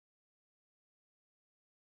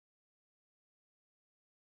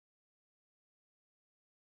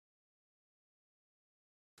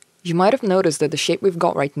You might have noticed that the shape we've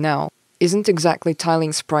got right now isn't exactly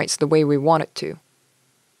tiling sprites the way we want it to.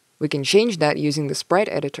 We can change that using the Sprite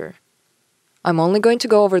Editor. I'm only going to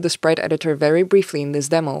go over the Sprite Editor very briefly in this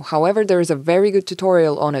demo, however there is a very good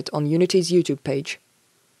tutorial on it on Unity's YouTube page.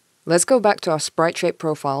 Let's go back to our SpriteShape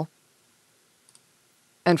profile,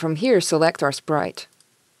 and from here select our sprite.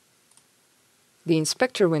 The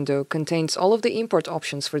inspector window contains all of the import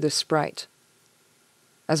options for this sprite,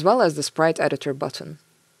 as well as the Sprite Editor button.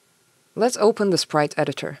 Let's open the Sprite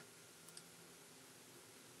Editor.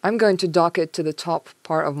 I'm going to dock it to the top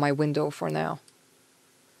part of my window for now.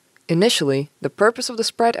 Initially, the purpose of the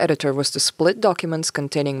Sprite Editor was to split documents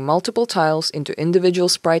containing multiple tiles into individual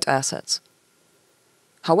sprite assets.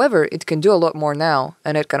 However, it can do a lot more now,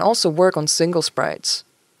 and it can also work on single sprites.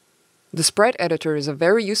 The Sprite Editor is a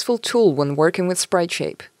very useful tool when working with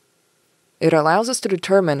SpriteShape. It allows us to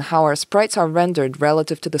determine how our sprites are rendered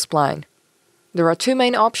relative to the spline. There are two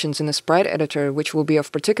main options in the Sprite Editor which will be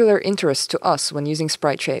of particular interest to us when using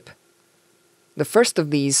SpriteShape. The first of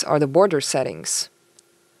these are the border settings.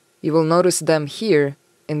 You will notice them here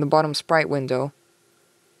in the bottom sprite window,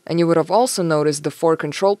 and you would have also noticed the 4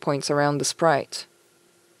 control points around the sprite.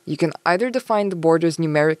 You can either define the borders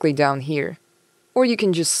numerically down here, or you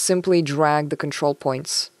can just simply drag the control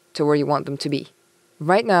points to where you want them to be.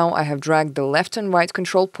 Right now I have dragged the left and right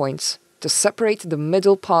control points to separate the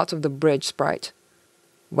middle part of the bridge sprite.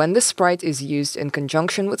 When this sprite is used in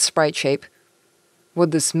conjunction with SpriteShape,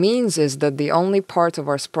 what this means is that the only part of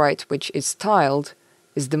our sprite which is tiled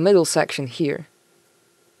is the middle section here.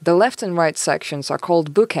 The left and right sections are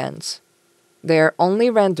called bookends. They are only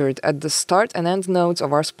rendered at the start and end nodes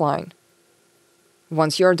of our spline.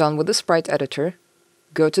 Once you're done with the Sprite Editor,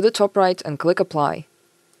 go to the top right and click Apply.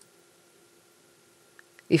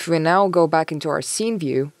 If we now go back into our scene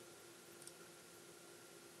view,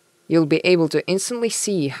 you'll be able to instantly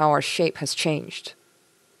see how our shape has changed.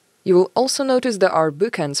 You will also notice that our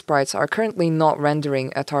bookend sprites are currently not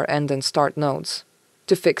rendering at our end and start nodes.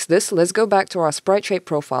 To fix this, let's go back to our SpriteShape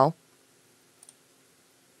profile,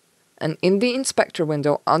 and in the inspector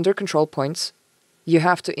window under control points, you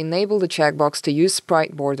have to enable the checkbox to use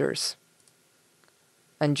sprite borders.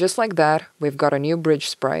 And just like that, we've got a new bridge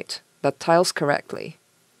sprite that tiles correctly.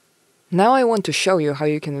 Now I want to show you how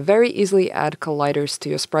you can very easily add colliders to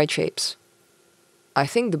your sprite shapes. I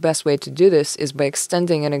think the best way to do this is by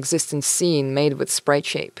extending an existing scene made with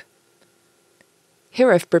SpriteShape.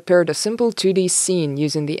 Here I've prepared a simple 2D scene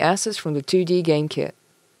using the assets from the 2D game kit.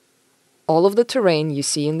 All of the terrain you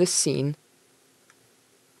see in this scene,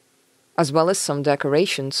 as well as some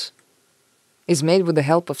decorations, is made with the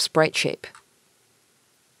help of SpriteShape.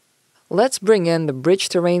 Let's bring in the bridge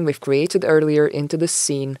terrain we've created earlier into the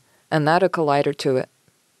scene and add a collider to it.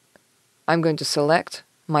 I'm going to select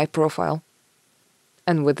my profile,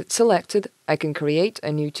 and with it selected, I can create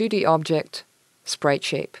a new 2D object,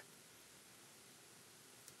 SpriteShape.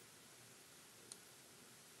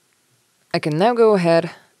 I can now go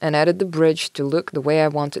ahead and edit the bridge to look the way I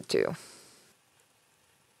want it to.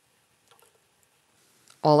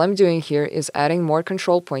 All I'm doing here is adding more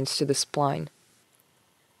control points to the spline.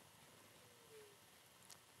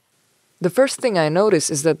 The first thing I notice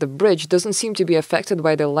is that the bridge doesn't seem to be affected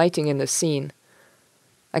by the lighting in the scene.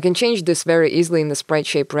 I can change this very easily in the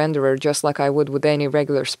SpriteShape renderer just like I would with any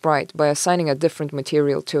regular sprite by assigning a different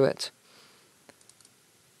material to it.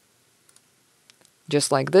 Just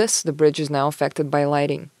like this, the bridge is now affected by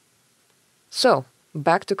lighting. So,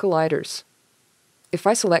 back to colliders. If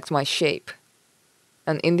I select my shape,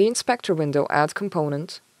 and in the inspector window add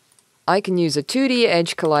component, I can use a 2D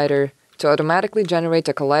edge collider to automatically generate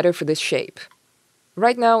a collider for this shape.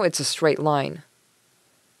 Right now it's a straight line.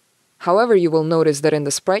 However, you will notice that in the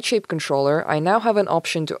SpriteShape controller I now have an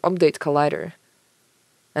option to update collider.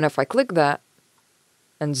 And if I click that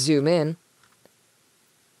and zoom in,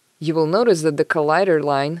 you will notice that the collider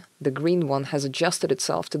line, the green one, has adjusted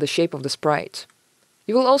itself to the shape of the sprite.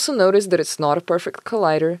 You will also notice that it's not a perfect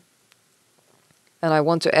collider, and I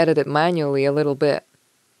want to edit it manually a little bit.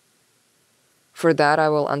 For that, I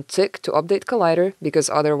will untick to update collider,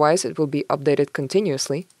 because otherwise it will be updated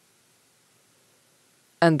continuously.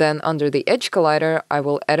 And then under the edge collider, I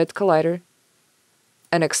will edit collider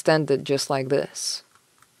and extend it just like this.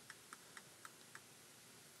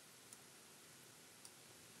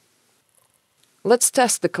 Let's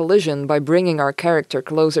test the collision by bringing our character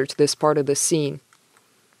closer to this part of the scene.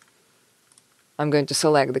 I'm going to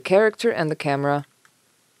select the character and the camera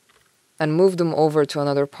and move them over to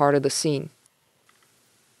another part of the scene.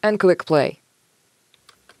 And click play.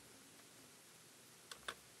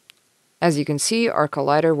 As you can see, our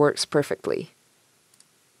collider works perfectly.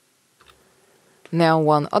 Now,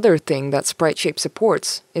 one other thing that SpriteShape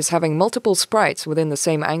supports is having multiple sprites within the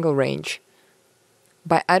same angle range.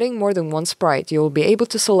 By adding more than one sprite, you will be able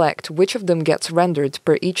to select which of them gets rendered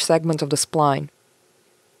per each segment of the spline.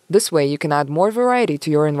 This way, you can add more variety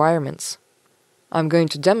to your environments. I'm going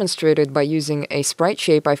to demonstrate it by using a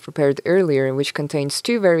SpriteShape I've prepared earlier, which contains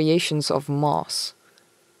two variations of moss.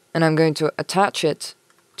 And I'm going to attach it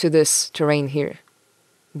to this terrain here.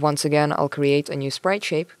 Once again, I'll create a new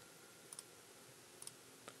SpriteShape,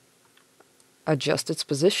 adjust its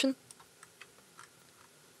position,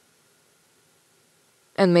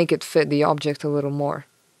 and make it fit the object a little more.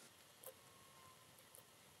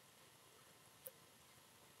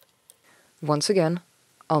 Once again,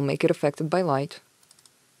 I'll make it affected by light.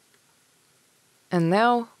 And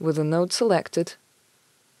now, with the node selected,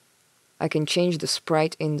 I can change the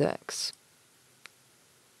sprite index.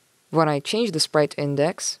 When I change the sprite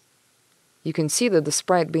index, you can see that the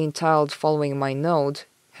sprite being tiled following my node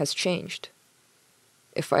has changed.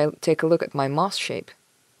 If I take a look at my moss shape,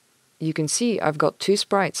 you can see I've got two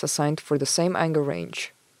sprites assigned for the same angle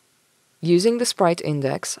range. Using the sprite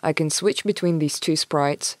index, I can switch between these two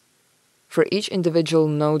sprites for each individual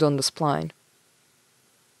node on the spline.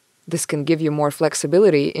 This can give you more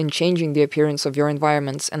flexibility in changing the appearance of your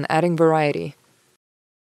environments and adding variety.